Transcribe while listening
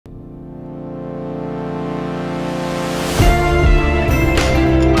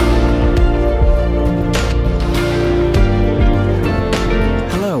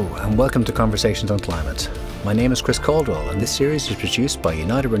Welcome to Conversations on Climate. My name is Chris Caldwell, and this series is produced by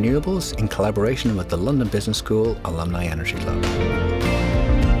United Renewables in collaboration with the London Business School Alumni Energy Club.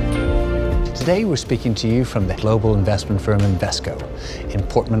 Today we're speaking to you from the global investment firm Invesco in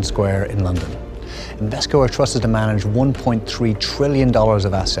Portman Square in London. Invesco are trusted to manage $1.3 trillion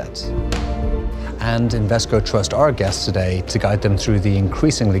of assets. And Invesco trust our guests today to guide them through the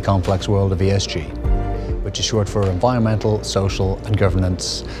increasingly complex world of ESG, which is short for environmental, social and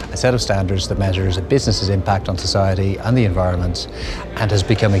governance, a set of standards that measures a business's impact on society and the environment, and has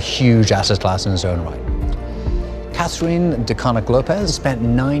become a huge asset class in its own right. Cathrine de Coninck-Lopez spent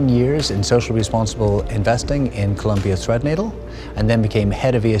 9 years in social responsible investing in Columbia Threadneedle, and then became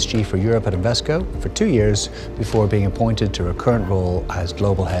Head of ESG for Europe at Invesco for 2 years before being appointed to her current role as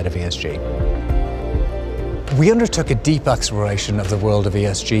Global Head of ESG. We undertook a deep exploration of the world of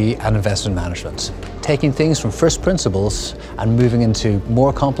ESG and investment management, taking things from first principles and moving into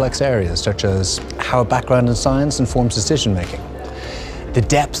more complex areas such as how a background in science informs decision making, the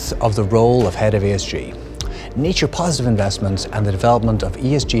depth of the role of Head of ESG, nature positive investments and the development of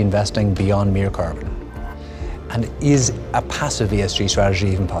ESG investing beyond mere carbon. And is a passive ESG strategy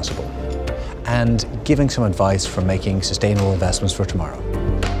even possible? And giving some advice for making sustainable investments for tomorrow.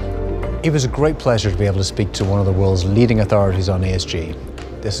 It was a great pleasure to be able to speak to one of the world's leading authorities on ESG.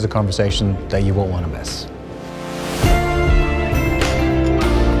 This is a conversation that you won't want to miss.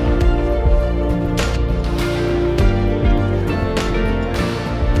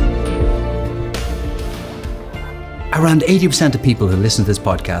 Around 80% of people who listen to this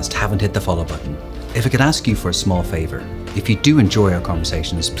podcast haven't hit the follow button. If I could ask you for a small favour, if you do enjoy our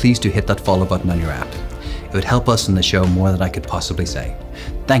conversations, please do hit that follow button on your app. It would help us in the show more than I could possibly say.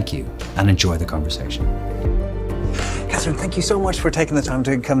 Thank you, and enjoy the conversation. Cathrine, thank you so much for taking the time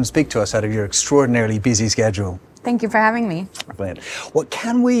to come and speak to us out of your extraordinarily busy schedule. Thank you for having me. Brilliant. Well,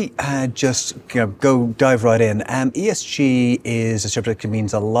 can we just go dive right in? ESG is a subject that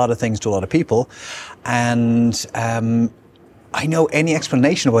means a lot of things to a lot of people, and I know any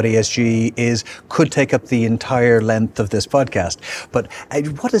explanation of what ESG is could take up the entire length of this podcast. But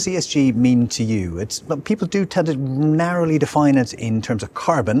what does ESG mean to you? People do tend to narrowly define it in terms of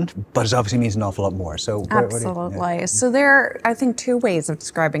carbon, but it obviously means an awful lot more. So absolutely. So there are, I think, two ways of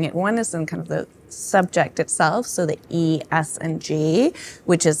describing it. One is in kind of the subject itself, so the E, S, and G,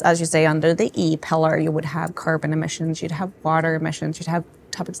 which is, as you say, under the E pillar, you would have carbon emissions, you'd have water emissions, you'd have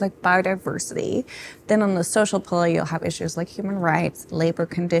topics like biodiversity. Then on the social pillar, you'll have issues like human rights, labor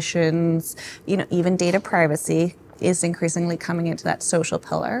conditions, even data privacy is increasingly coming into that social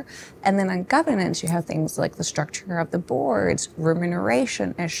pillar. And then on governance, you have things like the structure of the boards,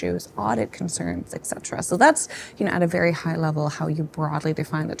 remuneration issues, audit concerns, etc. So that's, at a very high level, how you broadly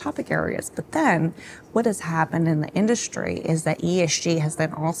define the topic areas. But then what has happened in the industry is that ESG has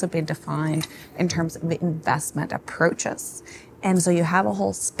then also been defined in terms of investment approaches. And so you have a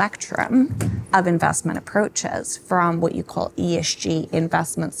whole spectrum of investment approaches from what you call ESG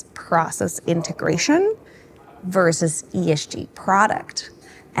investments process integration versus ESG product.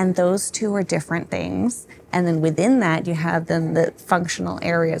 And those two are different things. And then within that, you have then the functional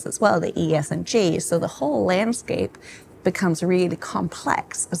areas as well, the E, S, and G. So the whole landscape becomes really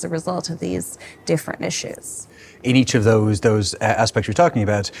complex as a result of these different issues. In each of those aspects you're talking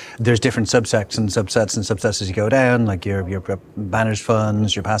about, there's different subsets and subsets as you go down, like your managed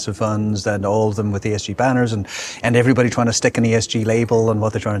funds, your passive funds, and all of them with ESG banners, and everybody trying to stick an ESG label on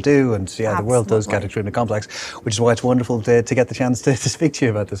what they're trying to do. And yeah, the world does get extremely complex, which is why it's wonderful to get the chance to speak to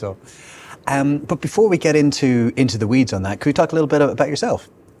you about this all. But before we get into the weeds on that, could we talk a little bit about yourself?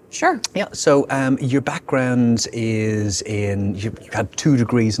 Sure. Yeah, so your background is you had 2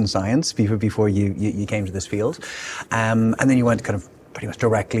 degrees in science before you came to this field, and then you went kind of pretty much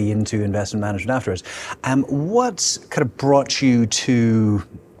directly into investment management afterwards. What kind of brought you to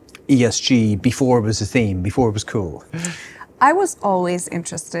ESG before it was a theme, before it was cool? I was always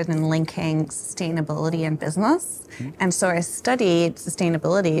interested in linking sustainability and business. And so I studied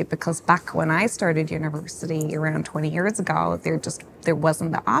sustainability because back when I started university around 20 years ago, there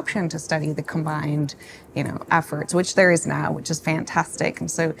wasn't the option to study the combined, efforts, which there is now, which is fantastic.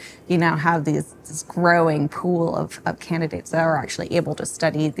 And so you now have this growing pool of candidates that are actually able to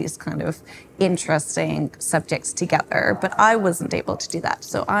study these kind of interesting subjects together. But I wasn't able to do that.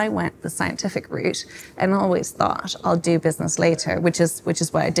 So I went the scientific route and always thought I'll do business later, which is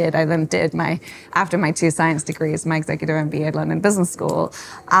what I did. I then did after my 2 science degrees, my executive MBA at London Business School.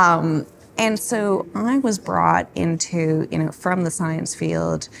 And so I was brought into, from the science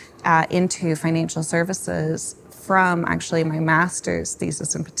field into financial services from actually my master's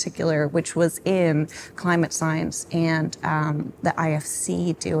thesis in particular, which was in climate science and the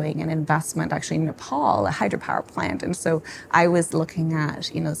IFC doing an investment actually in Nepal, a hydropower plant. And so I was looking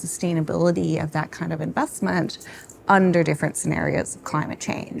at, sustainability of that kind of investment under different scenarios of climate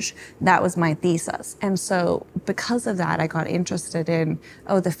change. That was my thesis. And so because of that, I got interested in,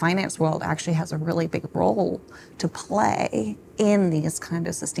 the finance world actually has a really big role to play in these kind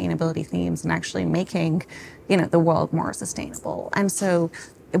of sustainability themes and actually making, the world more sustainable. And so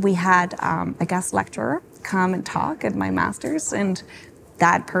we had a guest lecturer come and talk at my master's, and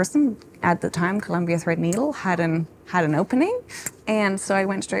that person at the time, Columbia Threadneedle, had an opening, and so I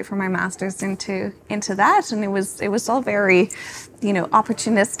went straight from my master's into that, and it was all very,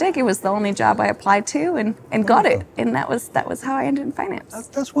 opportunistic. It was the only job I applied to and got it, and that was how I ended in finance.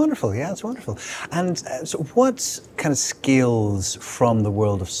 That's wonderful. Yeah, that's wonderful. And so, what kind of skills from the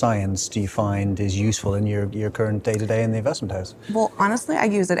world of science do you find is useful in your current day-to-day in the investment house? Well, honestly, I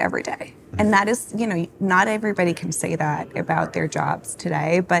use it every day. And that is, not everybody can say that about their jobs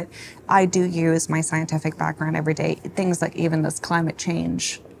today, but I do use my scientific background every day. Things like even this climate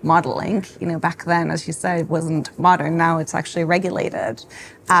change modeling, back then, as you said, wasn't modern. Now it's actually regulated,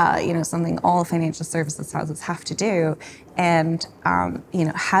 something all financial services houses have to do. And,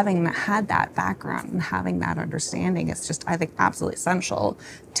 having had that background and having that understanding is just, I think, absolutely essential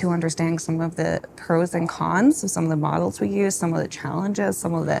to understanding some of the pros and cons of some of the models we use, some of the challenges,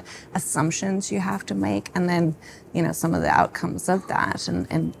 some of the assumptions you have to make, and then, some of the outcomes of that.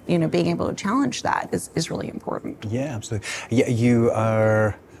 And being able to challenge that is really important. Yeah, absolutely. Yeah, you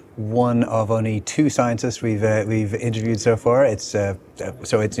are one of only two scientists we've interviewed so far. It's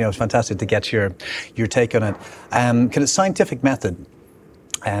fantastic to get your take on it. Kind of scientific method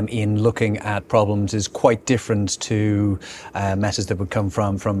in looking at problems is quite different to methods that would come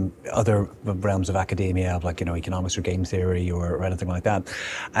from other realms of academia, like economics or game theory or anything like that.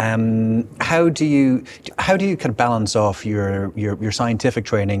 How do you kind of balance off your scientific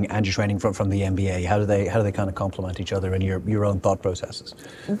training and your training from the MBA? How do they kind of complement each other in your own thought processes?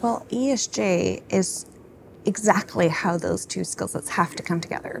 Well, ESG is exactly how those two skill sets have to come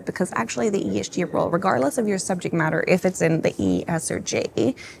together, because actually the ESG role, regardless of your subject matter, if it's in the E, S, or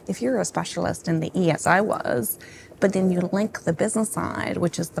G, if you're a specialist in the E, as I was, but then you link the business side,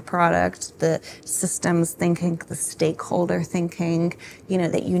 which is the product, the systems thinking, the stakeholder thinking,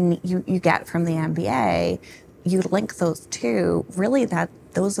 that you get from the MBA, you link those two, really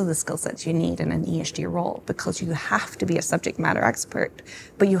those are the skill sets you need in an ESG role, because you have to be a subject matter expert,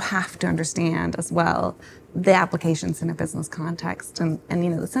 but you have to understand as well the applications in a business context and the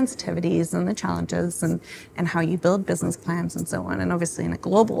sensitivities and the challenges and how you build business plans and so on. And obviously in a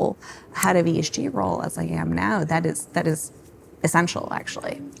global head of ESG role, as I am now, that is essential,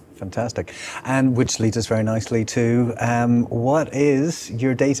 actually. Fantastic. And which leads us very nicely to what is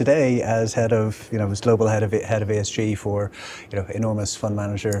your day-to-day as head of, as global head of ESG for, enormous fund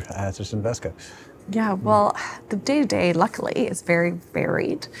manager such as Invesco? Yeah, well, the day-to-day, luckily, is very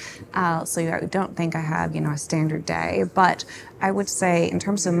varied. So I don't think I have, a standard day. But I would say in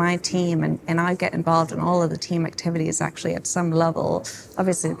terms of my team, and I get involved in all of the team activities actually at some level.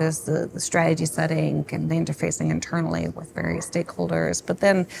 Obviously, there's the strategy setting and the interfacing internally with various stakeholders. But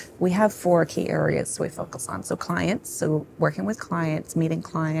then we have 4 key areas we focus on. So clients, so working with clients, meeting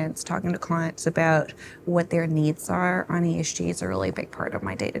clients, talking to clients about what their needs are on ESG is a really big part of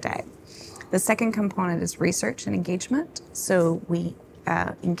my day-to-day. The second component is research and engagement. So we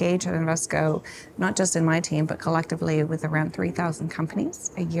engage at Invesco, not just in my team, but collectively with around 3,000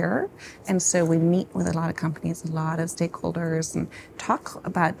 companies a year. And so we meet with a lot of companies, a lot of stakeholders, and talk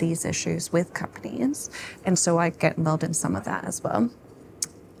about these issues with companies. And so I get involved in some of that as well.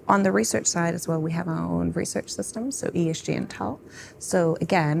 On the research side as well, we have our own research system, so ESG Intel. So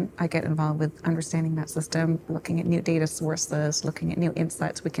again, I get involved with understanding that system, looking at new data sources, looking at new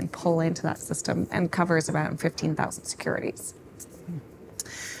insights we can pull into that system, and covers about 15,000 securities.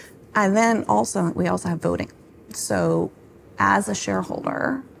 And then we also have voting. So as a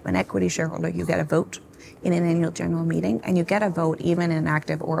shareholder, an equity shareholder, you get a vote in an annual general meeting, and you get a vote even in an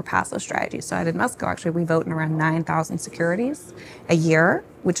active or a passive strategy. So at Invesco, actually, we vote in around 9,000 securities a year,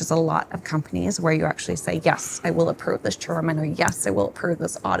 which is a lot of companies where you actually say, yes, I will approve this chairman, or yes, I will approve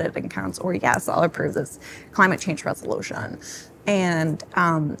this audit accounts, or yes, I'll approve this climate change resolution. And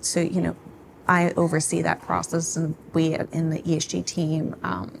I oversee that process, and we in the ESG team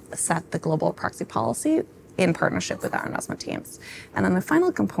set the global proxy policy in partnership with our investment teams. And then the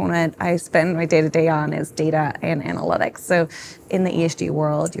final component I spend my day-to-day on is data and analytics. So in the ESG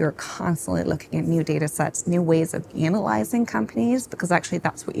world, you're constantly looking at new data sets, new ways of analyzing companies, because actually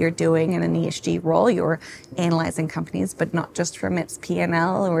that's what you're doing in an ESG role. You're analyzing companies, but not just from its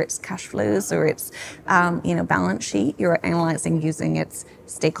P&L or its cash flows or its balance sheet. You're analyzing using its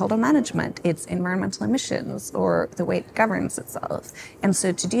stakeholder management, its environmental emissions, or the way it governs itself. And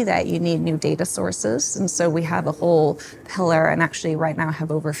so to do that, you need new data sources. And so we have a whole pillar, and actually right now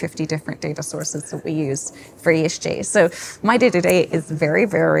have over 50 different data sources that we use for ESG. So my day-to-day is very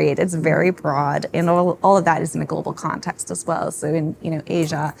varied, it's very broad, and all of that is in a global context as well. So in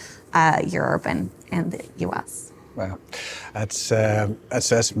Asia, Europe, and the US. Wow,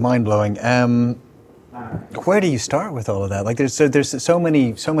 that's mind-blowing. Where do you start with all of that? Like, there's so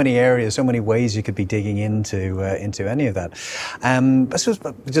many areas, so many ways you could be digging into any of that. I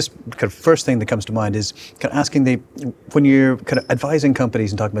suppose just kind of first thing that comes to mind is kind of asking when you're kind of advising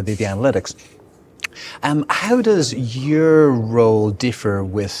companies and talking about the analytics. How does your role differ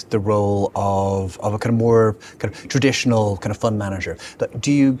with the role of a kind of more kind of traditional kind of fund manager?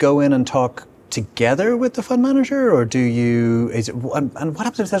 Do you go in and talk together with the fund manager, or do you? And what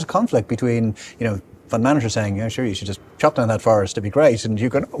happens if there's a conflict between fund manager saying, yeah, sure, you should just chop down that forest to be great, and you're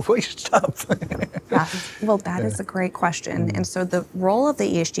going, oh, wait, stop. That is a great question. And so the role of the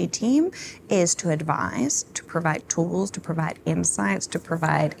ESG team is to advise, to provide tools, to provide insights, to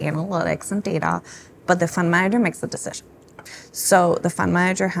provide analytics and data, but the fund manager makes the decision. So the fund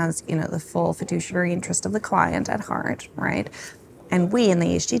manager has, the full fiduciary interest of the client at heart, right? And we in the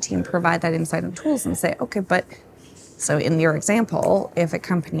ESG team provide that insight and tools and say, okay, but so in your example, if a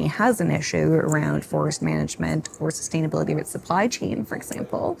company has an issue around forest management or sustainability of its supply chain, for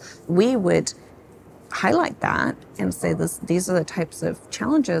example, we would highlight that and say these are the types of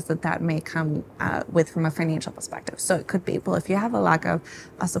challenges that may come with from a financial perspective. So it could be, well, if you have a lack of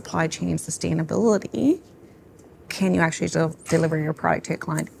a supply chain sustainability, can you actually deliver your product to a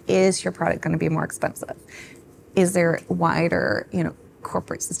client? Is your product going to be more expensive? Is there wider,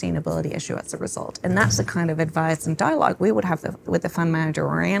 corporate sustainability issue as a result? And that's the kind of advice and dialogue we would have with the fund manager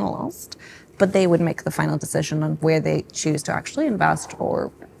or analyst, but they would make the final decision on where they choose to actually invest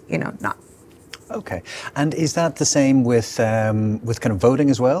or, not. Okay. And is that the same with kind of voting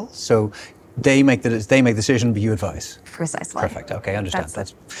as well? So they make the decision, but you advise. Precisely. Perfect. Okay, I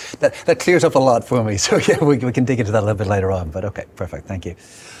understand. That clears up a lot for me. So yeah, we can dig into that a little bit later on. But okay, perfect. Thank you.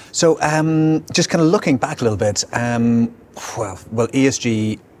 So just kind of looking back a little bit, well,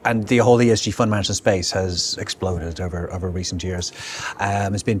 ESG and the whole ESG fund management space has exploded over recent years.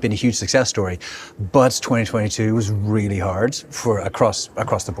 It's been a huge success story, but 2022 was really hard for across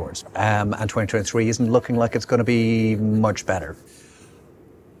the board, and 2023 isn't looking like it's going to be much better.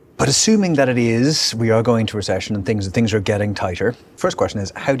 But assuming that it is, we are going to recession and things are getting tighter. First question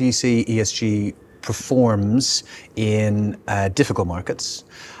is, how do you see ESG performs in difficult markets?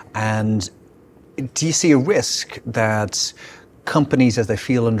 And do you see a risk that companies, as they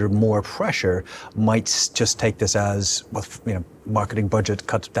feel under more pressure, might just take this as, well, marketing budget,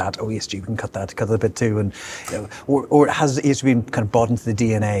 cut that, ESG, we can cut that a bit too, and or has ESG been kind of bought into the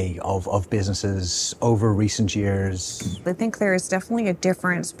DNA of businesses over recent years? I think there is definitely a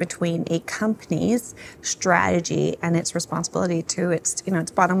difference between a company's strategy and its responsibility to its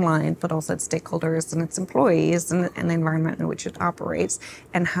bottom line, but also its stakeholders and its employees and the environment in which it operates,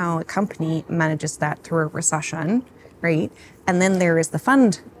 and how a company manages that through a recession, right? And then there is the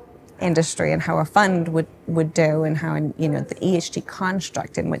fund industry and how a fund would do, and how the ESG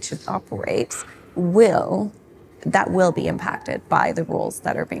construct in which it operates will be impacted by the rules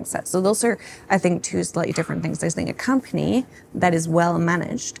that are being set. So those are, I think, two slightly different things. I think a company that is well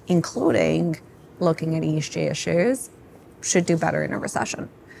managed, including looking at ESG issues, should do better in a recession,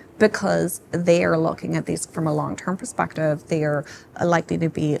 because they are looking at these from a long-term perspective. They are likely to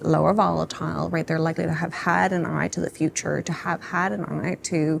be lower volatile, right? They're likely to have had an eye to the future, to have had an eye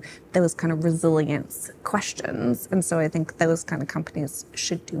to those kind of resilience questions. And so I think those kind of companies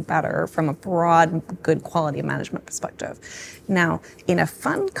should do better from a broad, good quality management perspective. Now, in a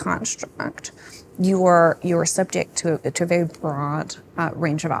fund construct, you are subject to a very broad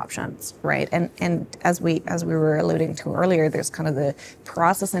range of options, right? And as we were alluding to earlier, there's kind of the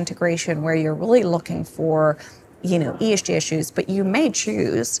process integration where you're really looking for ESG issues, but you may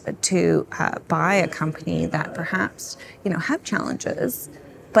choose to buy a company that perhaps have challenges,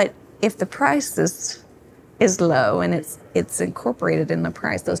 but if the price is low and it's incorporated in the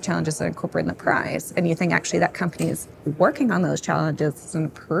price, those challenges are incorporated in the price, and you think actually that company is working on those challenges and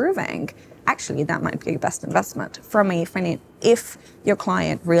improving, actually that might be your best investment from if your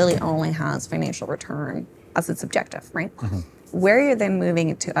client really only has financial return as its objective, right? Where you're then moving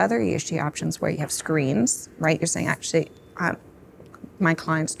into other ESG options where you have screens, right? You're saying, actually, my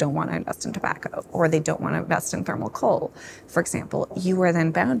clients don't want to invest in tobacco, or they don't want to invest in thermal coal, for example. You are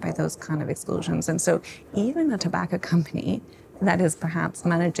then bound by those kind of exclusions. And so even a tobacco company that is perhaps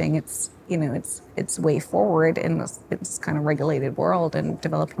managing its way forward in this kind of regulated world and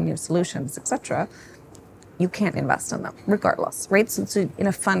developing new solutions, etc., you can't invest in them regardless, right? So in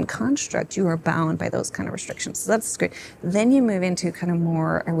a fund construct, you are bound by those kind of restrictions. So that's great. Then you move into kind of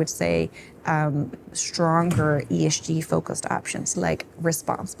more, I would say, stronger ESG focused options like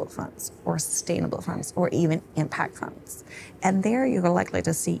responsible funds or sustainable funds or even impact funds. And there you're likely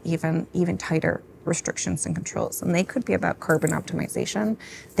to see even tighter restrictions and controls. And they could be about carbon optimization.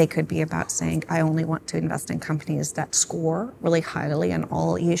 They could be about saying, I only want to invest in companies that score really highly on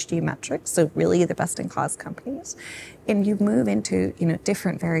all ESG metrics. So really the best in class companies. And you move into,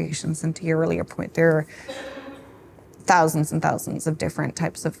 different variations. And to your earlier point, there are thousands and thousands of different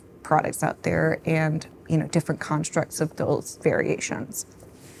types of products out there and, different constructs of those variations.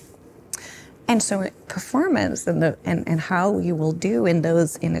 And so performance and how you will do in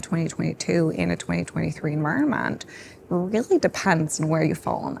those in a 2022, in a 2023 environment really depends on where you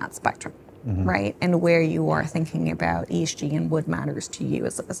fall on that spectrum, right? And where you are thinking about ESG and what matters to you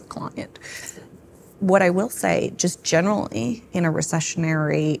as a client. What I will say, just generally in a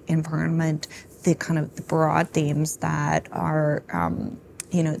recessionary environment, the broad themes that are,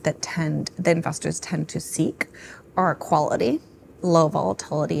 that investors tend to seek are quality, low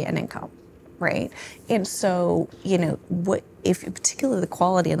volatility, and income. Right. And so, if particularly the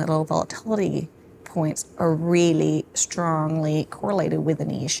quality and the low volatility points are really strongly correlated with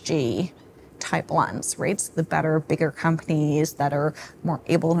an ESG type lens, right? So the better, bigger companies that are more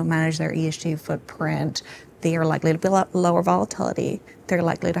able to manage their ESG footprint, they are likely to be lower volatility. They're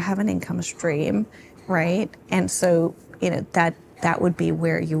likely to have an income stream, right? And so, that would be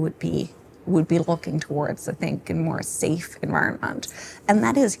where you would be looking towards, I think, a more safe environment. And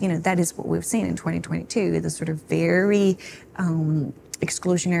that is what we've seen in 2022, the sort of very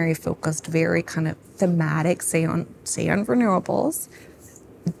exclusionary focused, very kind of thematic, say on renewables,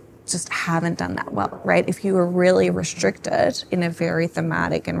 just haven't done that well, right? If you are really restricted in a very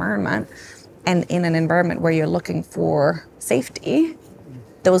thematic environment and in an environment where you're looking for safety,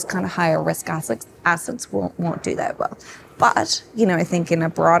 those kind of higher risk assets won't do that well. But, I think in a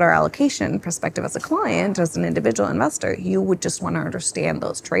broader allocation perspective as a client, as an individual investor, you would just want to understand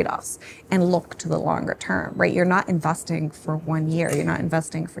those trade-offs and look to the longer term, right? You're not investing for 1 year. You're not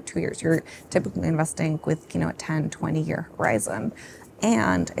investing for 2 years. You're typically investing with, a 10, 20-year horizon.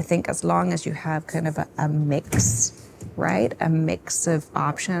 And I think as long as you have kind of a mix, right? A mix of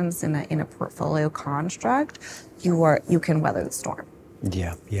options in a portfolio construct, you can weather the storm.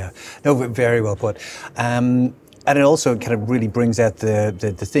 Yeah. No, very well put. And it also kind of really brings out the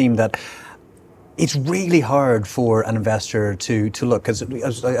theme that it's really hard for an investor to look, because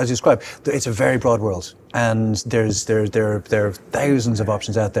as you described, it's a very broad world, and there are thousands of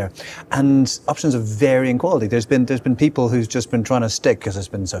options out there, and options of varying quality. There's been people who's just been trying to stick, because it's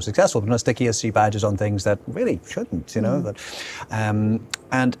been so successful, but not stick ESG badges on things that really shouldn't, That,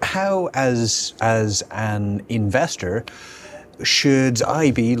 and how as an investor should I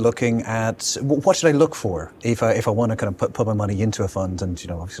be looking at, what should I look for if I want to kind of put my money into a fund? And,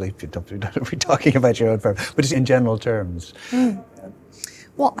 obviously, you don't be talking about your own firm, but just in general terms.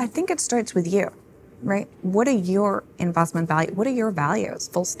 Well, I think it starts with you, right? What are your investment values? What are your values?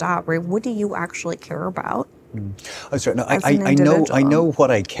 Full stop, right? What do you actually care about? Oh, sorry. No, I know what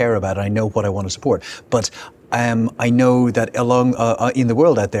I care about. I know what I want to support, but I know that along in the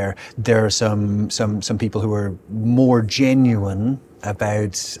world out there are some people who are more genuine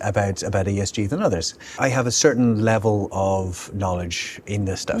about ESG than others. I have a certain level of knowledge in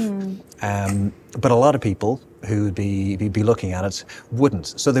this stuff, but a lot of people who would be looking at it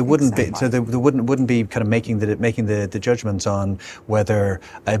wouldn't. So they wouldn't be. So they wouldn't be kind of making the judgments on whether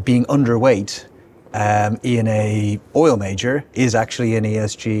being underweight in a oil major is actually an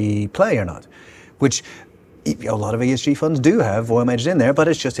ESG play or not, which a lot of ESG funds do have oil majors in there, but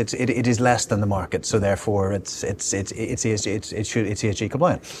it is less than the market, so therefore it's ESG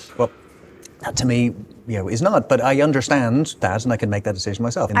compliant. Well, that to me, is not. But I understand that, and I can make that decision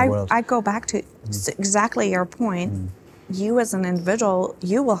myself in the world. I go back to exactly your point. You as an individual,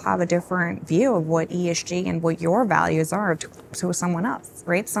 you will have a different view of what ESG and what your values are to someone else,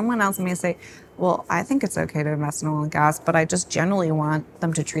 right? Someone else may say, well, I think it's okay to invest in oil and gas, but I just generally want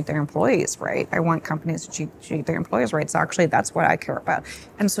them to treat their employees right. I want companies to treat their employees right. So actually, that's what I care about.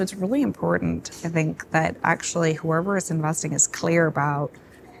 And so it's really important, I think, that actually whoever is investing is clear about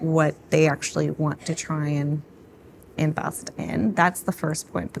what they actually want to try and invest in. That's the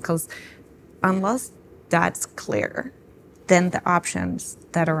first point, because unless that's clear, then the options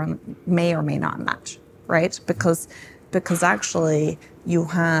that are on may or may not match, right? Because actually you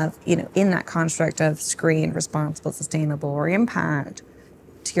have, in that construct of screen, responsible, sustainable, or impact,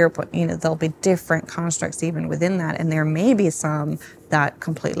 to your point, there'll be different constructs even within that, and there may be some that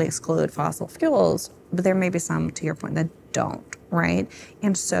completely exclude fossil fuels, but there may be some, to your point, that don't, right?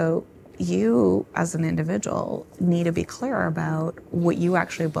 And so you, as an individual, need to be clear about what you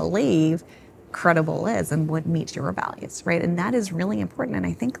actually believe credible is and what meets your values, right? And that is really important. And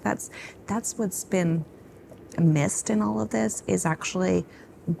I think that's what's been missed in all of this, is actually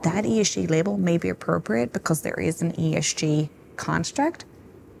that ESG label may be appropriate because there is an ESG construct,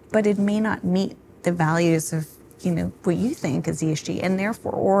 but it may not meet the values of what you think is ESG, and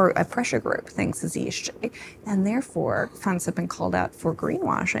therefore, or a pressure group thinks is ESG, and therefore funds have been called out for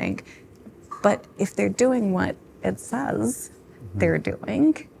greenwashing. But if they're doing what it says they're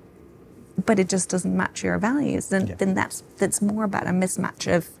doing, but it just doesn't match your values, then that's more about a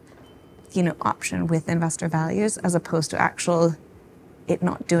mismatch of option with investor values as opposed to actual it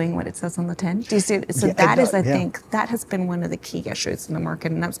not doing what it says on the tin. Do you see? So I think that has been one of the key issues in the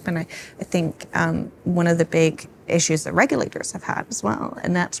market, and that's been, I think, one of the big issues that regulators have had as well.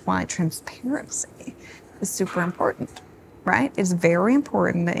 And that's why transparency is super important, right? It's very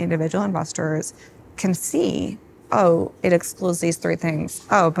important that individual investors can see, oh, it excludes these three things.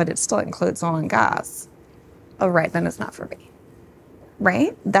 Oh, but it still includes oil and gas. Oh, right, then it's not for me,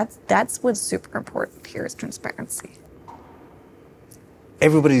 right? That's what's super important here, is transparency.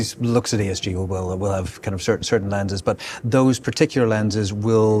 Everybody looks at ESG will have kind of certain lenses, but those particular lenses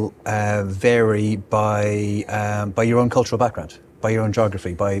will vary by your own cultural background, by your own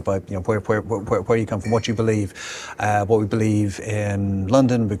geography, by where you come from, what you believe. What we believe in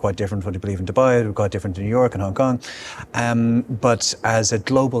London will be quite different from what you believe in Dubai. It will be quite different in New York and Hong Kong. But as a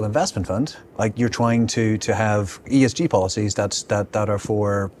global investment fund, like, you're trying to have ESG policies that are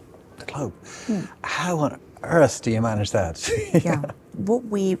for the globe. How on earth do you manage that? What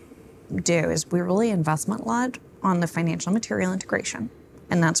we do is we're really investment-led on the financial material integration.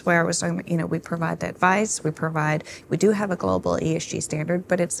 And that's where I was talking, we provide the advice, we do have a global ESG standard,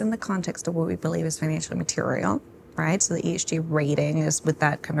 but it's in the context of what we believe is financial material, right? So the ESG rating is with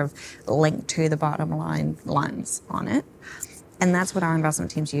that kind of link to the bottom line lens on it. And that's what our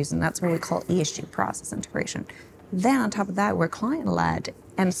investment teams use, and that's what we call ESG process integration. Then on top of that, we're client-led.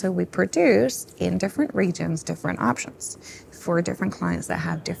 And so we produce in different regions, different options for different clients that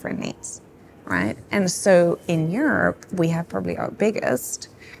have different needs, right? And so in Europe, we have probably our biggest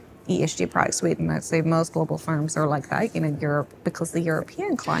ESG product suite. And I'd say most global firms are like that, Europe, because the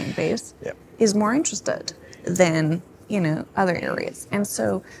European client base is more interested than, other areas. And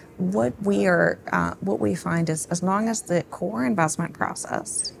so what we find is, as long as the core investment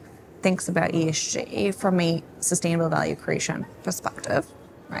process thinks about ESG from a sustainable value creation perspective,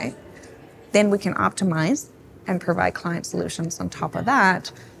 right? Then we can optimize and provide client solutions on top of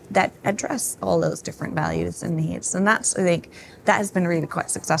that address all those different values and needs. And that's, I think, that has been really quite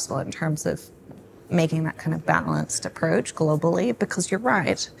successful in terms of making that kind of balanced approach globally, because you're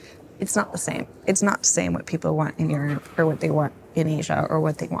right, it's not the same. It's not the same what people want in Europe or what they want in Asia or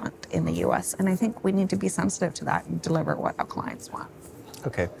what they want in the US. And I think we need to be sensitive to that and deliver what our clients want.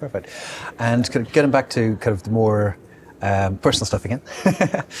 Okay, perfect. And getting back to kind of the more personal stuff again,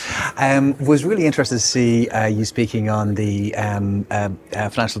 was really interested to see you speaking on the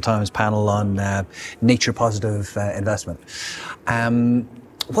Financial Times panel on nature positive investment.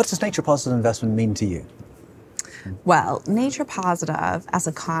 What does nature positive investment mean to you? Well, nature positive as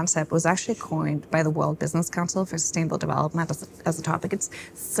a concept was actually coined by the World Business Council for Sustainable Development as a topic. It's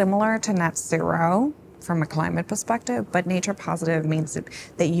similar to net zero from a climate perspective, but nature positive means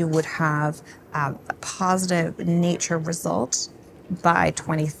that you would have a positive nature result by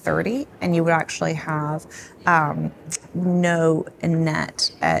 2030, and you would actually have no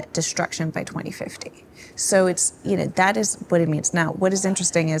net destruction by 2050. So it's, that is what it means. Now, what is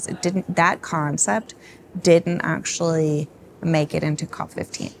interesting is that concept didn't actually make it into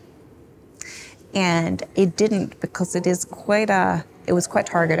COP15. And it didn't because it was quite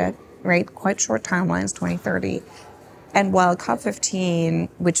targeted, right? Quite short timelines, 2030. And while COP15,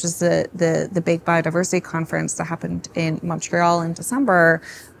 which is the big biodiversity conference that happened in Montreal in December,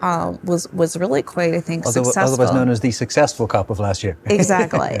 was really quite, I think, successful. Otherwise known as the successful COP of last year.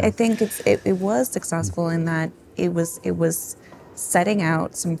 Exactly. I think it was successful in that it was setting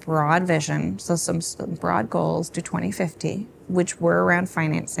out some broad vision, so some broad goals to 2050, which were around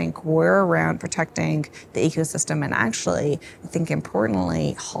financing, were around protecting the ecosystem, and actually, I think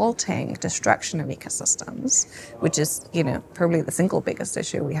importantly, halting destruction of ecosystems, which is, probably the single biggest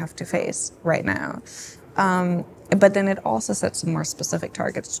issue we have to face right now. But then it also sets some more specific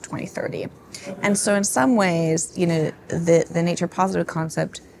targets to 2030. And so in some ways, the nature positive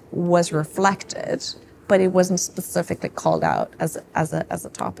concept was reflected, but it wasn't specifically called out as a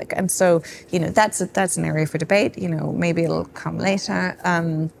topic. And so, that's an area for debate. Maybe it'll come later.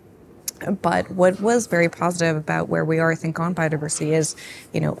 But what was very positive about where we are, I think, on biodiversity is,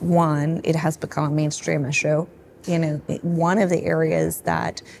 one, it has become a mainstream issue. One of the areas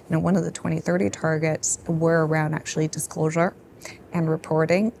that, one of the 2030 targets were around actually disclosure and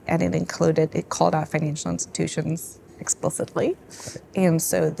reporting, and it called out financial institutions explicitly. And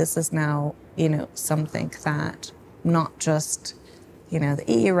so this is now, something that not just, the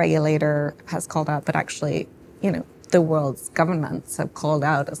EU regulator has called out, but actually, the world's governments have called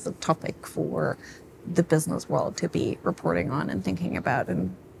out as a topic for the business world to be reporting on and thinking about.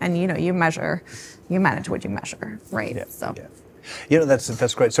 And you manage what you measure, right? Yeah, so. Yeah.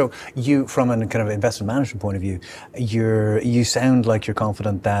 That's great. So you, from a kind of investment management point of view, you sound like you're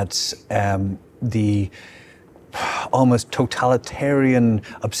confident that the almost totalitarian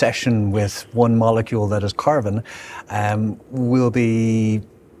obsession with one molecule that is carbon will be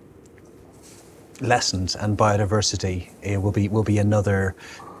lessened, and biodiversity will be another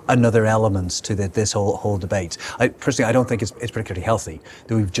element to this whole debate. Personally, I don't think it's particularly healthy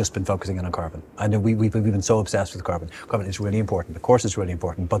that we've just been focusing on carbon. I know we've been so obsessed with carbon. Carbon is really important. Of course, it's really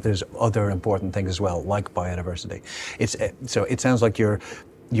important, but there's other important things as well, like biodiversity. So it sounds like you're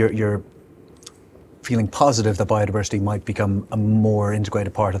feeling positive that biodiversity might become a more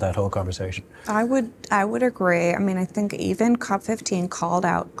integrated part of that whole conversation. I would agree. I mean, I think even COP15 called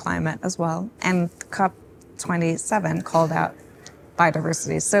out climate as well, and COP27 called out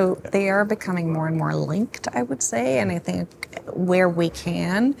biodiversity. So they are becoming more and more linked, I would say. And I think where we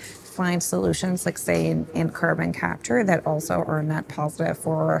can find solutions, like say in carbon capture, that also are net positive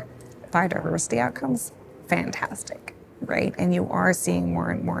for biodiversity outcomes, fantastic, right? And you are seeing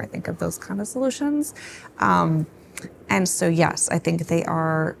more and more, I think, of those kind of solutions. And so, yes, I think they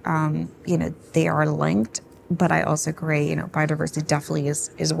are, they are linked. But I also agree, biodiversity definitely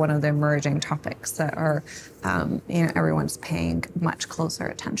is one of the emerging topics that are, everyone's paying much closer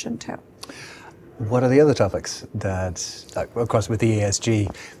attention to. What are the other topics that, of course, with the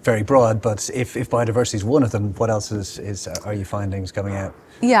ESG, very broad, but if biodiversity is one of them, what else are you finding is coming out?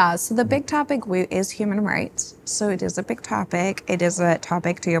 Yeah, so the big topic is human rights. So it is a big topic. It is a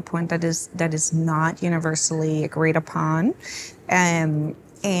topic, to your point, that is not universally agreed upon.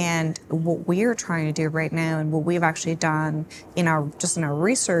 And what we are trying to do right now, and what we've actually done in our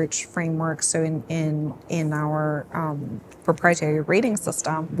research framework, so in our proprietary rating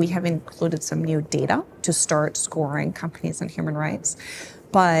system, we have included some new data to start scoring companies in human rights.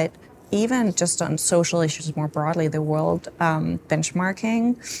 But even just on social issues more broadly, the World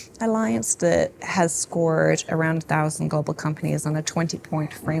Benchmarking Alliance that has scored around 1,000 global companies on a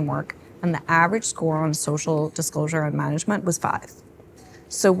 20-point framework, and the average score on social disclosure and management was 5.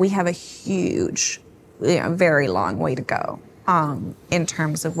 So we have a huge, very long way to go in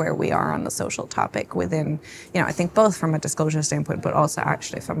terms of where we are on the social topic within, I think both from a disclosure standpoint, but also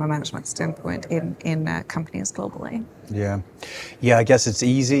actually from a management standpoint in companies globally. Yeah. I guess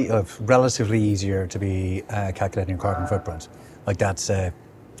it's relatively easier to be calculating your carbon footprint. Like that's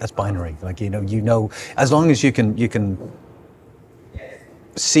binary. Like as long as you can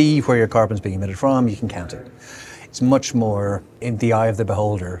see where your carbon's being emitted from, you can count it. It's much more in the eye of the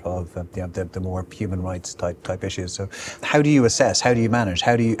beholder of the more human rights type issues. So, how do you assess? How do you manage?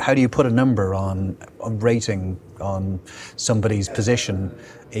 How do you put a number on rating on somebody's position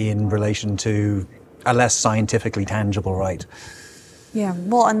in relation to a less scientifically tangible right? Yeah,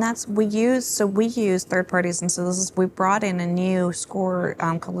 well, and we use third parties, and so we brought in a new score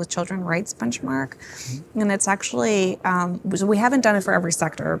called the Children's Rights Benchmark, and it's actually so we haven't done it for every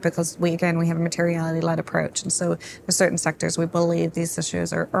sector because we have a materiality-led approach, and so for certain sectors we believe these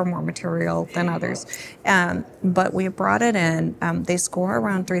issues are more material than others, but we brought it in. They score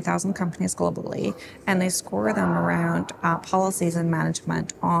around 3,000 companies globally, and they score them around policies and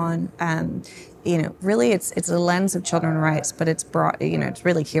management on. Really it's a lens of children's rights, but it's broad, it's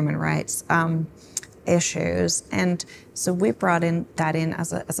really human rights issues. And so we brought that in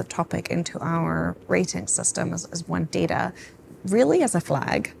as a topic into our rating system as one data, really as a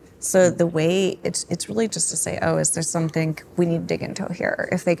flag So the way it's really just to say, oh, is there something we need to dig into here?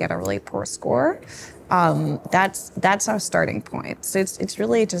 If they get a really poor score, that's our starting point. So it's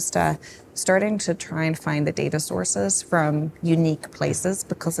really just starting to try and find the data sources from unique places,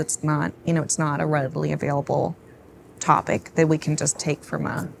 because it's not a readily available topic that we can just take from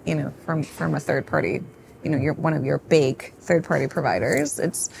a from a third party, one of your big third party providers.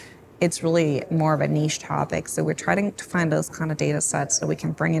 It's really more of a niche topic. So we're trying to find those kind of data sets that we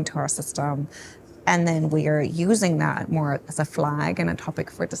can bring into our system. And then we are using that more as a flag and a topic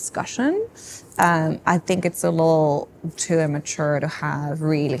for discussion. I think it's a little too immature to have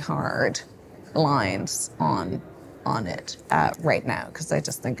really hard lines on it right now, because I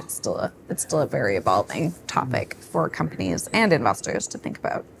just think it's still a very evolving topic for companies and investors to think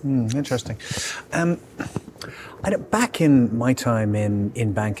about. Interesting. Back in my time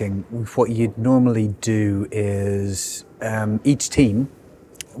in banking, what you'd normally do is each team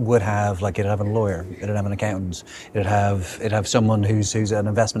would have, like, it'd have a lawyer, it'd have an accountant, it'd have someone who's an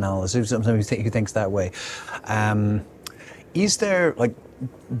investment analyst, who's someone who thinks that way. Is there, like,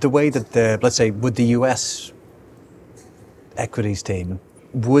 the way that let's say, would the US equities team,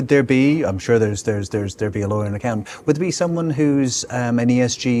 would there be, I'm sure there'd be a lawyer and accountant, would there be someone who's an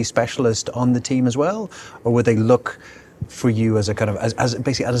ESG specialist on the team as well? Or would they look for you as a kind of, as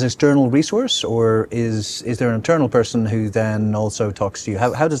basically as an external resource? Or is there an internal person who then also talks to you?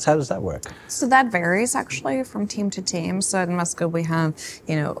 How does that work? So that varies actually from team to team. So at Invesco we have,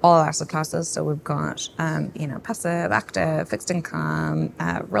 all asset classes. So we've got, passive, active, fixed income,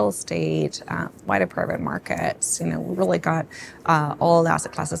 real estate, wider private markets. We've really got all the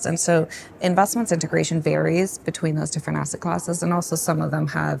asset classes. And so investments integration varies between those different asset classes. And also some of them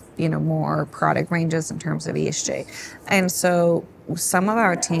have, more product ranges in terms of ESG. And so some of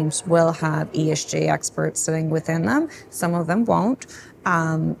our teams will have ESG experts sitting within them. Some of them won't.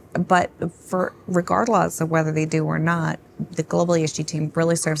 But regardless of whether they do or not, the global ESG team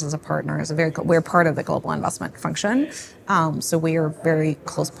really serves as a partner. We're part of the global investment function. So we are a very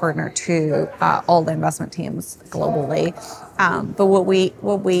close partner to all the investment teams globally. But what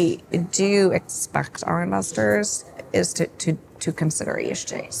we do expect our investors is to consider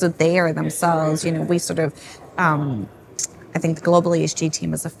ESG. So they are themselves, we sort of, I think the global ESG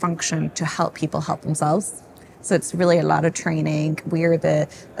team is a function to help people help themselves. So it's really a lot of training. We're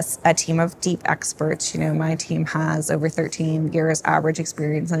a team of deep experts. My team has over 13 years average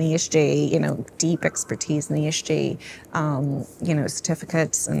experience in ESG, deep expertise in ESG,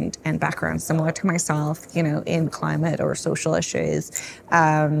 certificates and backgrounds similar to myself, in climate or social issues.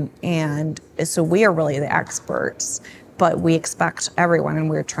 And so we are really the experts. But we expect everyone, and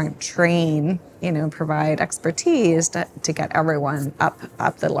we're trying to train, provide expertise to get everyone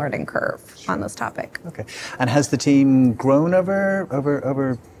up the learning curve on this topic. Okay. And has the team grown over?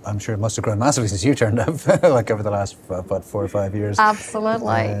 I'm sure it must have grown massively since you turned up, like over the last, 4 or 5 years.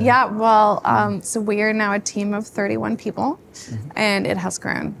 Absolutely. Yeah. Well, so we are now a team of 31 people, and it has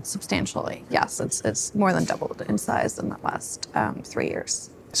grown substantially. Yes, it's more than doubled in size in the last 3 years.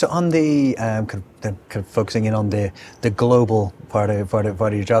 So on the kind of focusing in on the global part of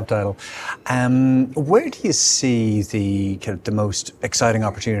your job title, where do you see the most exciting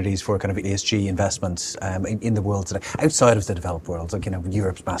opportunities for kind of ESG investments in the world today, outside of the developed world? Like,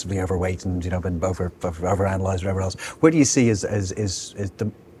 Europe's massively overweight and been overanalyzed, whatever else. Where do you see is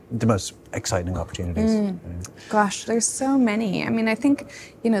the most exciting opportunities? Gosh, there's so many. I mean, I think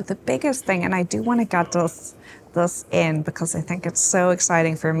the biggest thing, and I do want to get this in because I think it's so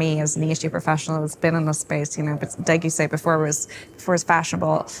exciting for me as an ESG professional that's been in this space, but like you say, before it was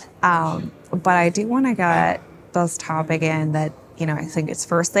fashionable. But I do want to get this topic in that, I think it's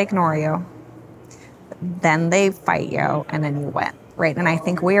first they ignore you, then they fight you, and then you win, right? And I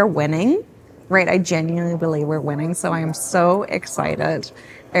think we are winning, right? I genuinely believe we're winning. So I am so excited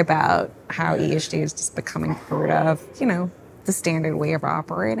about how ESG is just becoming part of, the standard way of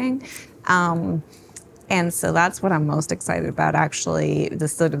operating. And so that's what I'm most excited about, actually,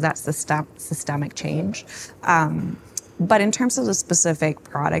 that systemic change. But in terms of the specific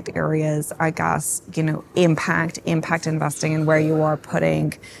product areas, I guess, impact investing, and where you are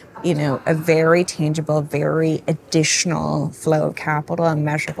putting, a very tangible, very additional flow of capital, a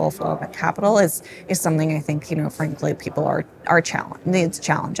measurable flow of capital is something I think, frankly, people are challenging. It's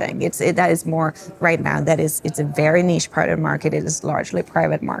challenging. That is more right now. It's a very niche part of the market. It is largely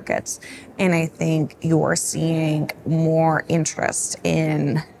private markets, and I think you are seeing more interest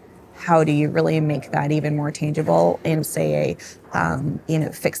in how do you really make that even more tangible in, say,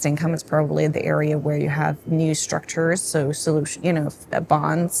 fixed income is probably the area where you have new structures, so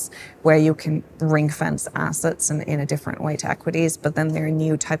bonds where you can ring fence assets in a different way to equities, but then there are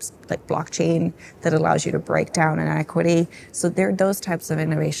new types like blockchain that allows you to break down an equity. So there are those types of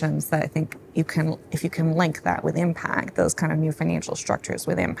innovations that I think if you can link that with impact, those kind of new financial structures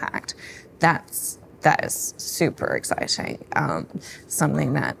with impact, that is super exciting.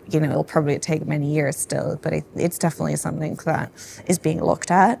 Something that, it'll probably take many years still, but it's definitely something that is being looked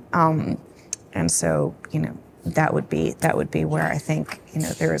at. And so, that would be where I think,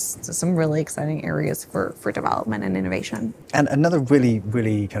 there's some really exciting areas for development and innovation. And another really,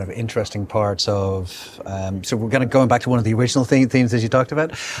 really kind of interesting part of, so we're going back to one of the original themes that you talked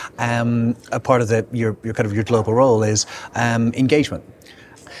about. A part of your global role is engagement.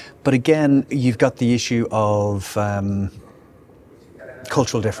 But again, you've got the issue of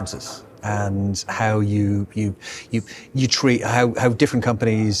cultural differences and how you treat how different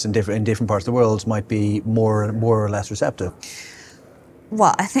companies in different parts of the world might be more or less receptive.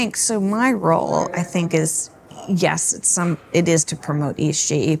 Well, I think so. My role, I think, is yes, it is to promote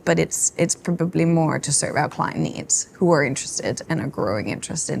ESG, but it's probably more to serve our client needs who are interested and a growing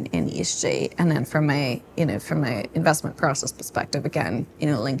interest in ESG. And then from a investment process perspective, again,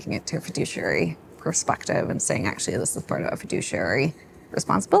 linking it to a fiduciary perspective and saying, actually, this is part of a fiduciary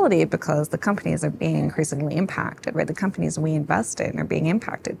responsibility because the companies are being increasingly impacted, right? The companies we invest in are being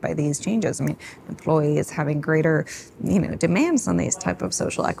impacted by these changes. I mean, employees having greater, demands on these type of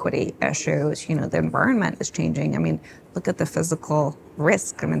social equity issues. The environment is changing. I mean, look at the physical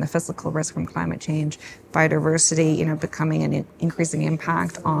risk. I mean, the physical risk from climate change, biodiversity, becoming an increasing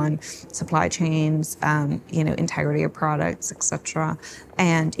impact on supply chains, integrity of products, et cetera.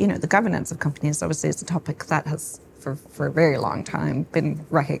 And, the governance of companies obviously is a topic that has for a very long time been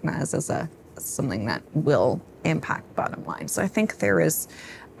recognized as something that will impact bottom line. So I think there is,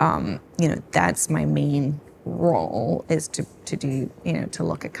 that's my main role is to do, to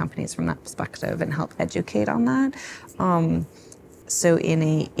look at companies from that perspective and help educate on that. So in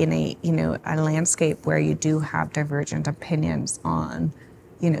a landscape where you do have divergent opinions on,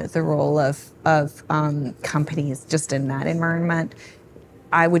 the role of companies just in that environment,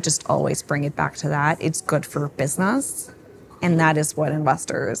 I would just always bring it back to that. It's good for business, and that is what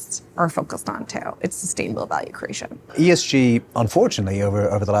investors are focused on too. It's sustainable value creation. ESG, unfortunately,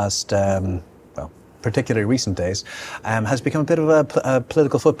 over the last, particularly recent days, has become a bit of a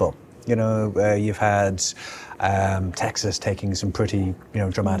political football. You've had Texas taking some pretty,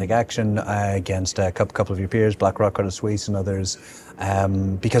 dramatic action against a couple of your peers, BlackRock, Credit Suisse, and others,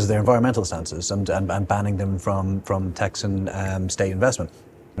 because of their environmental stances and banning them from Texan state investment.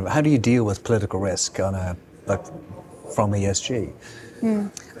 How do you deal with political risk from ESG?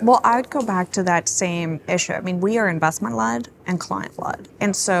 Well, I would go back to that same issue. I mean, we are investment-led and client-led.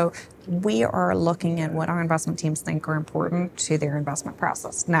 And so we are looking at what our investment teams think are important to their investment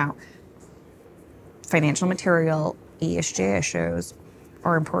process. Now, financial material, ESG issues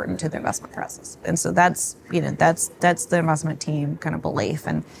are important to the investment process. And so that's the investment team kind of belief.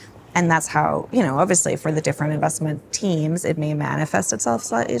 And that's how, obviously for the different investment teams, it may manifest itself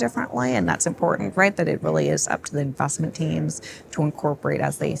slightly differently. And that's important, right? That it really is up to the investment teams to incorporate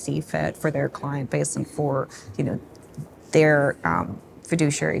as they see fit for their client base and for, their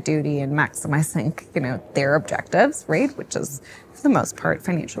fiduciary duty and maximizing, their objectives, right? Which is, for the most part,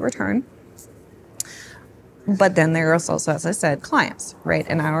 financial return. But then there is also, as I said, clients, right?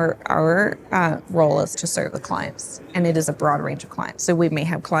 And our role is to serve the clients. And it is a broad range of clients. So we may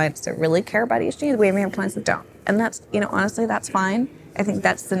have clients that really care about ESG. We may have clients that don't. And that's, honestly, that's fine. I think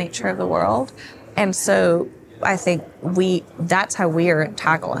that's the nature of the world. And so I think that's how we are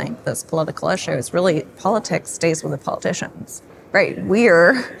tackling this political issue. It's really politics stays with the politicians, right?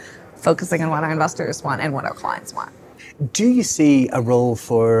 We're focusing on what our investors want and what our clients want. Do you see a role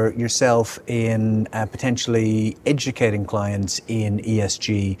for yourself in potentially educating clients in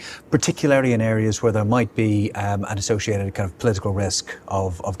ESG, particularly in areas where there might be an associated kind of political risk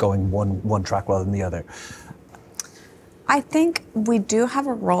of going one track rather than the other? I think we do have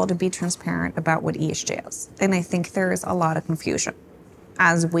a role to be transparent about what ESG is. And I think there is a lot of confusion,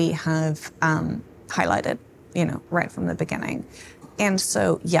 as we have highlighted, right from the beginning. And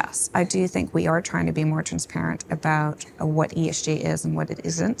so, yes, I do think we are trying to be more transparent about what ESG is and what it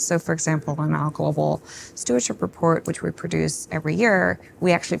isn't. So, for example, in our Global Stewardship Report, which we produce every year,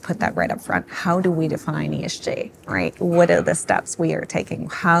 we actually put that right up front. How do we define ESG, right? What are the steps we are taking?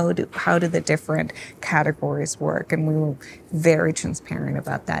 How do the different categories work? And we were very transparent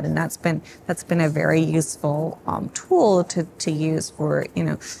about that. And that's been a very useful tool to use for,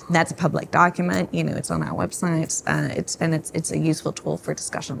 that's a public document, it's on our websites. It's a useful tool for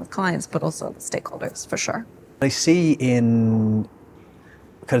discussion with clients, but also the stakeholders, for sure. I see in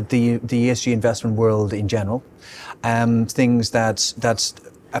kind of the ESG investment world in general, things that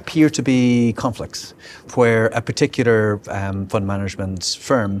appear to be conflicts, where a particular fund management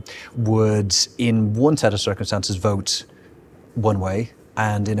firm would, in one set of circumstances, vote one way,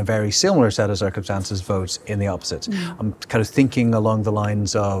 and in a very similar set of circumstances vote in the opposite. I'm kind of thinking along the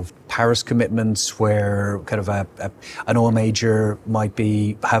lines of Paris commitments, where kind of an oil major might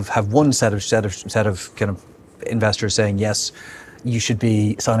have one set of kind of investors saying yes, you should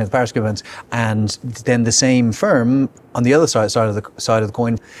be signing the Paris commitments, and then the same firm on the other side of the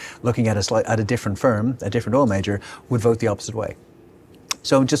coin, looking at a different firm, a different oil major, would vote the opposite way.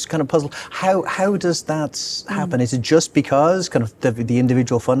 So I'm just kind of puzzled. How does that happen? Is it just because kind of the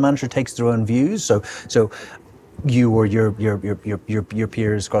individual fund manager takes their own views? So you or your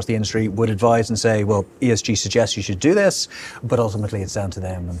peers across the industry would advise and say, well, ESG suggests you should do this, but ultimately it's down to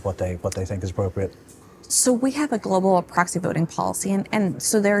them and what they think is appropriate. So we have a global proxy voting policy, and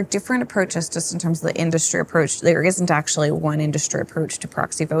so there are different approaches just in terms of the industry approach. There isn't actually one industry approach to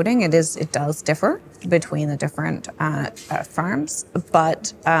proxy voting. It does differ between the different firms,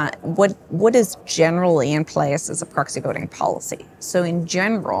 but what is generally in place is a proxy voting policy. So in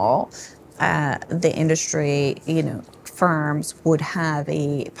general, the industry, firms would have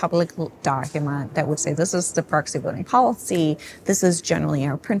a public document that would say, this is the proxy voting policy, this is generally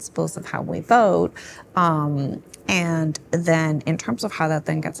our principles of how we vote. And then in terms of how that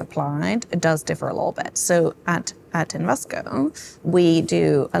then gets applied, it does differ a little bit. So at Invesco, we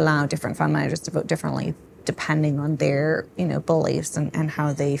do allow different fund managers to vote differently depending on their beliefs and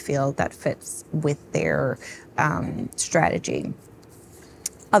how they feel that fits with their strategy.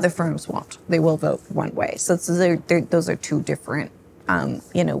 Other firms won't. They will vote one way. So those are two different,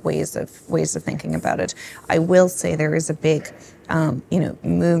 ways of thinking about it. I will say there is a big,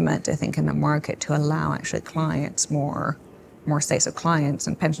 movement, I think, in the market to allow actually clients more say, so clients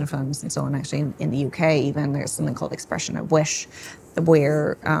and pension funds and so on. Actually, in the UK, even there's something called expression of wish,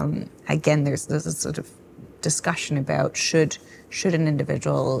 where again there's a sort of discussion about should an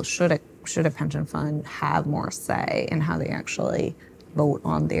individual, should a pension fund have more say in how they actually vote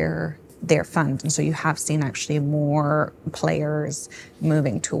on their fund. And so you have seen actually more players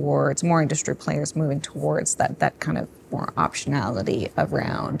moving towards, more industry players moving towards that kind of more optionality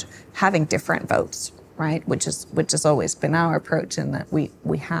around having different votes, right? Which has always been our approach, in that we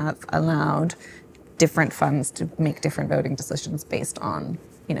have allowed different funds to make different voting decisions based on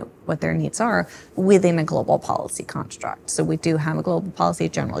what their needs are within a global policy construct. So we do have a global policy,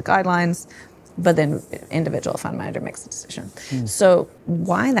 general guidelines, but then individual fund manager makes a decision. So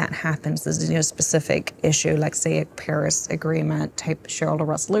why that happens is a specific issue, like say a Paris Agreement type shareholder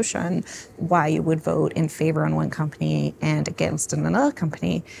resolution, why you would vote in favor on one company and against in another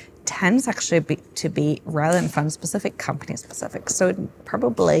company tends actually to be rather than fund specific, company specific. So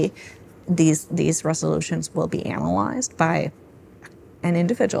probably these resolutions will be analyzed by an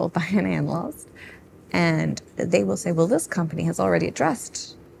individual, by an analyst, and they will say, well, this company has already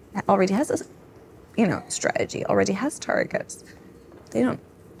has a strategy, already has targets. We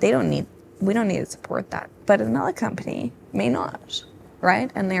don't need to support that. But another company may not, right?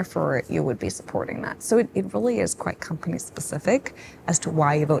 And therefore you would be supporting that. So it really is quite company specific as to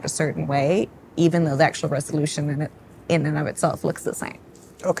why you vote a certain way, even though the actual resolution in and of itself looks the same.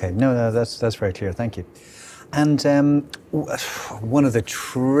 Okay, no, that's very clear. Thank you. And one of the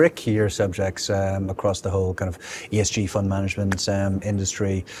trickier subjects across the whole kind of ESG fund management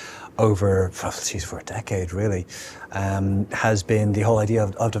industry for a decade really, has been the whole idea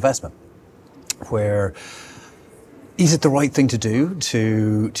of divestment, where is it the right thing to do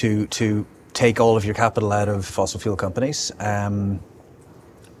to take all of your capital out of fossil fuel companies, and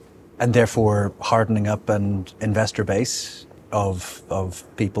therefore hardening up an investor base of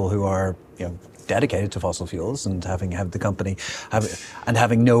people who are dedicated to fossil fuels, and having the company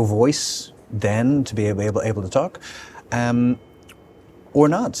having no voice then to be able to talk. Or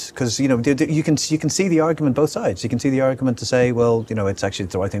not, because you can see the argument both sides. You can see the argument to say, well, it's actually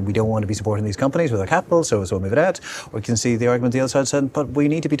the right thing. We don't want to be supporting these companies with our capital, so move it out. Or you can see the argument the other side said, but we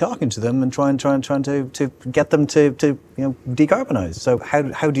need to be talking to them and trying to get them to decarbonize. So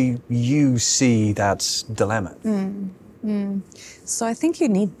how do you see that dilemma? So I think you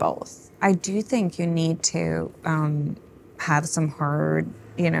need both. I do think you need to have some hard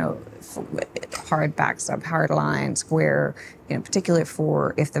backstop, hard lines where, particularly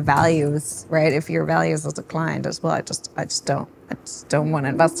for if the values, right, if your values as a client as well, I just don't want to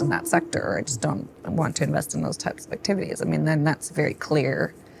invest in that sector, or I just don't want to invest in those types of activities. I mean, then that's a very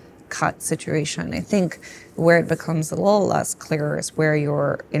clear cut situation. I think where it becomes a little less clear is where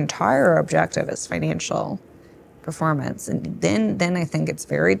your entire objective is financial performance. And then I think it's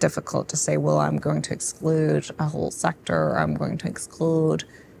very difficult to say, well, I'm going to exclude a whole sector, or I'm going to exclude,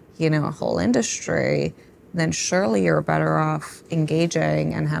 a whole industry. Then surely you're better off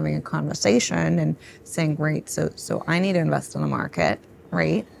engaging and having a conversation and saying, great, so I need to invest in the market,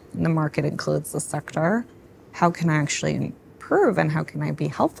 right? And the market includes the sector. How can I actually improve, and how can I be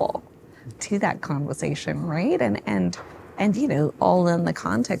helpful to that conversation, right? And all in the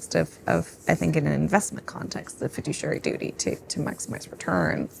context of I think in an investment context, the fiduciary duty to maximize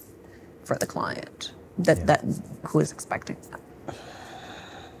return for the client that who is expecting that.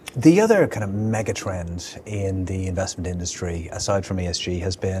 The other kind of mega trend in the investment industry, aside from ESG,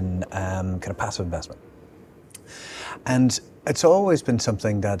 has been kind of passive investment. And it's always been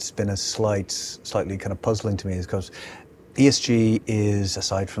something that's been slightly kind of puzzling to me, is because ESG is,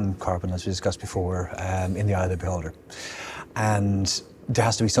 aside from carbon, as we discussed before, in the eye of the beholder. And there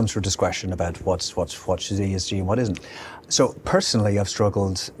has to be some sort of discretion about what's ESG and what isn't. So personally, I've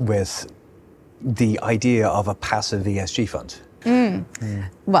struggled with the idea of a passive ESG fund.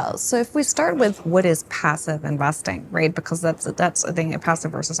 Well, so if we start with what is passive investing, right? Because that's I think a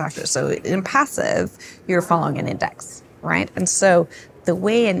passive versus active. So in passive, you're following an index, right? And so the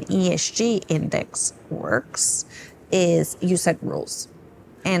way an ESG index works is you set rules.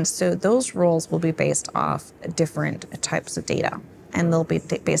 And so those rules will be based off different types of data, and they'll be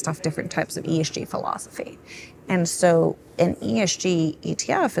based off different types of ESG philosophy. And so an ESG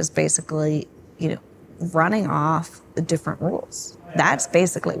ETF is basically, running off the different rules. That's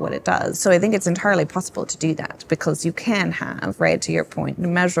basically what it does. So I think it's entirely possible to do that, because you can have, right, to your point,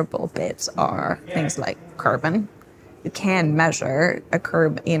 measurable bits are things like carbon. You can measure a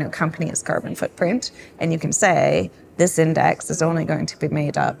company's carbon footprint, and you can say this index is only going to be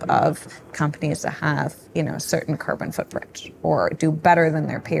made up of companies that have, a certain carbon footprint or do better than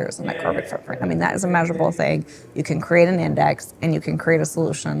their peers in that carbon footprint. I mean, that is a measurable thing. You can create an index, and you can create a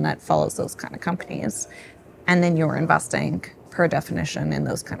solution that follows those kind of companies. And then you're investing per definition in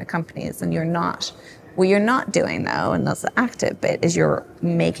those kind of companies. And what you're not doing though, and that's the active bit, is you're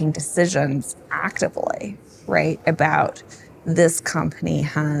making decisions actively, right, about this company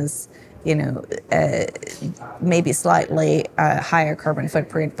has, maybe slightly higher carbon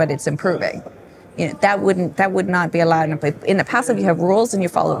footprint, but it's improving. That would not be allowed. In a passive, you have rules and you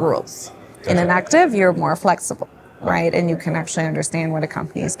follow rules. In an active, you're more flexible, right? And you can actually understand what a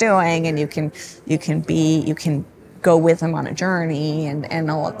company is doing, and you can go with them on a journey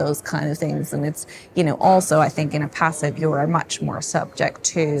and all of those kind of things. And it's, also I think in a passive, you are much more subject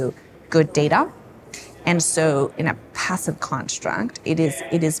to good data. And so in a passive construct, it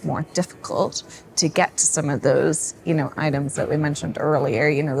is more difficult to get to some of those, items that we mentioned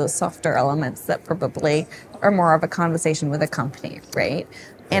earlier, those softer elements that probably are more of a conversation with a company, right?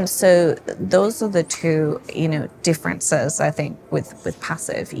 And so those are the two, differences, I think, with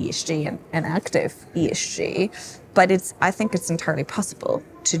passive ESG and active ESG. But I think it's entirely possible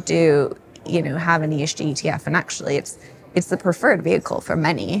to do, have an ESG ETF, and actually it's the preferred vehicle for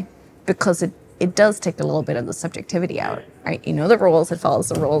many, because it does take a little bit of the subjectivity out, right? The rules, it follows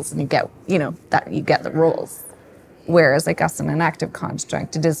the rules, and you get the rules. Whereas I guess in an active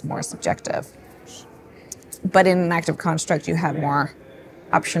construct, it is more subjective. But in an active construct, you have more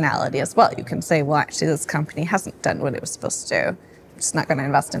optionality as well. You can say, well, actually, this company hasn't done what it was supposed to do. I'm just not going to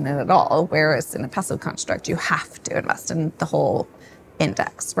invest in it at all. Whereas in a passive construct, you have to invest in the whole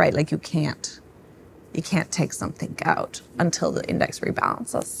index, right? Like you can't take something out until the index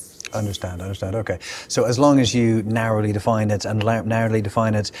rebalances. Understand. Okay. So as long as you narrowly define it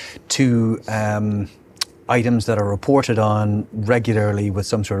to items that are reported on regularly with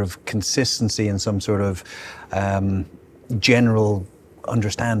some sort of consistency and some sort of general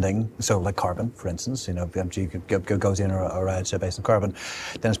understanding, so like carbon, for instance, goes in or out, so based on carbon,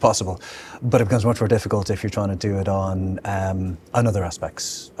 then it's possible. But it becomes much more difficult if you're trying to do it on other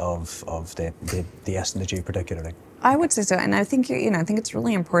aspects of the S and the G particularly. I would say so, and I think I think it's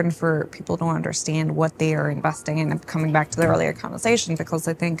really important for people to understand what they are investing in. And coming back to the earlier conversation, because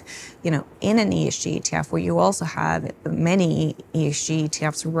I think, in an ESG ETF, where you also have many ESG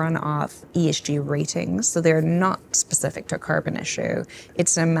ETFs run off ESG ratings, so they're not specific to a carbon issue.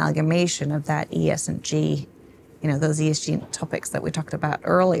 It's an amalgamation of that ES&G, those ESG topics that we talked about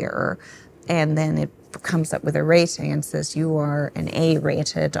earlier, and then it comes up with a rating and says you are an A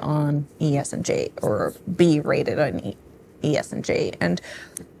rated on ES&G or B rated on ES&G. And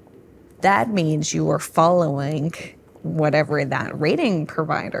that means you are following whatever that rating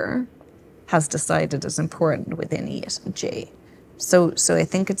provider has decided is important within ES&G. So I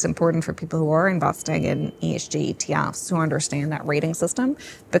think it's important for people who are investing in ESG ETFs to understand that rating system,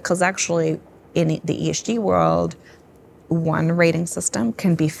 because actually in the ESG world, one rating system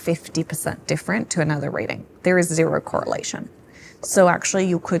can be 50% different to another rating. There is zero correlation. So actually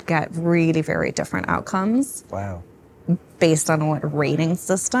you could get really very different outcomes. Wow. Based on what rating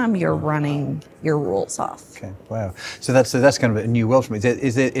system you're running your rules off. Okay, wow. So that's kind of a new world for me.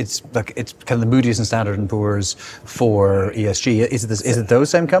 It's kind of the Moody's and Standard & Poor's for ESG. Is it those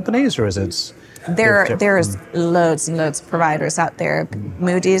same companies, or is it? There's loads and loads of providers out there.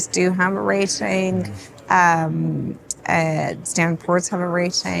 Moody's do have a rating. Standard & Poor's have a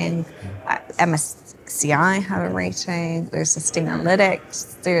rating, MSCI have a rating, there's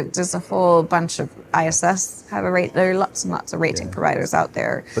Sustainalytics, there's a whole bunch of ISS have a rate. There are lots and lots of rating providers out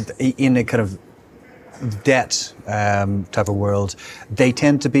there. But in a kind of debt type of world, they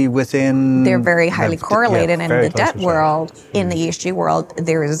tend to be within... They're very highly correlated. Yeah, in the debt world, in the ESG world,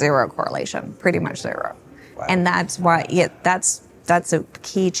 there is zero correlation, pretty much zero. Wow. And that's why, that's a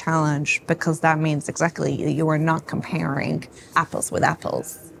key challenge, because that means exactly you are not comparing apples with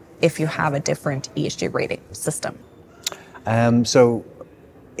apples if you have a different ESG rating system. So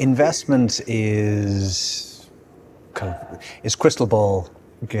investment is kind of crystal ball,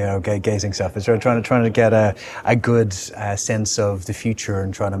 gazing stuff. It's trying to get a good sense of the future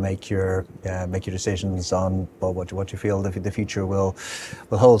and trying to make your decisions on what you feel the future will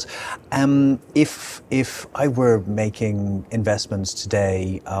hold. If I were making investments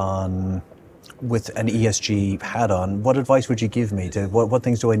today with an ESG hat on, what advice would you give me? What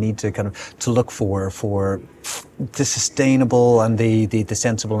things do I need to look for the sustainable and the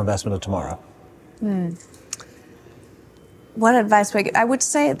sensible investment of tomorrow? What advice would I give? I would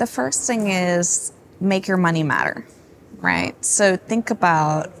say the first thing is make your money matter, right? So think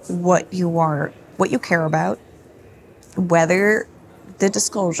about what you care about, whether the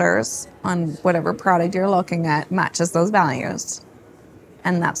disclosures on whatever product you're looking at matches those values.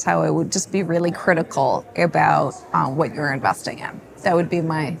 And that's how I would just be really critical about what you're investing in. That would be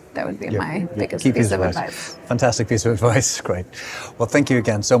my biggest piece of advice. Fantastic piece of advice. Great. Well, thank you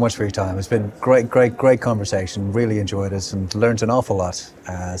again so much for your time. It's been great conversation. Really enjoyed it and learned an awful lot.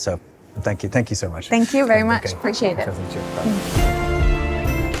 So thank you so much. Thank you very much. Appreciate it.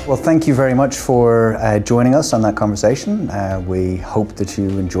 Well, thank you very much for joining us on that conversation. We hope that you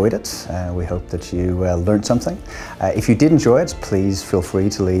enjoyed it. We hope that you learned something. If you did enjoy it, please feel free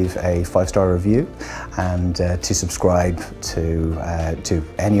to leave a 5-star review and to subscribe to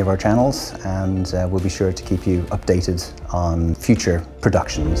any of our channels, and we'll be sure to keep you updated on future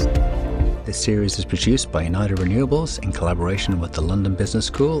productions. This series is produced by United Renewables in collaboration with the London Business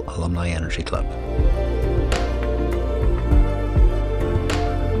School Alumni Energy Club.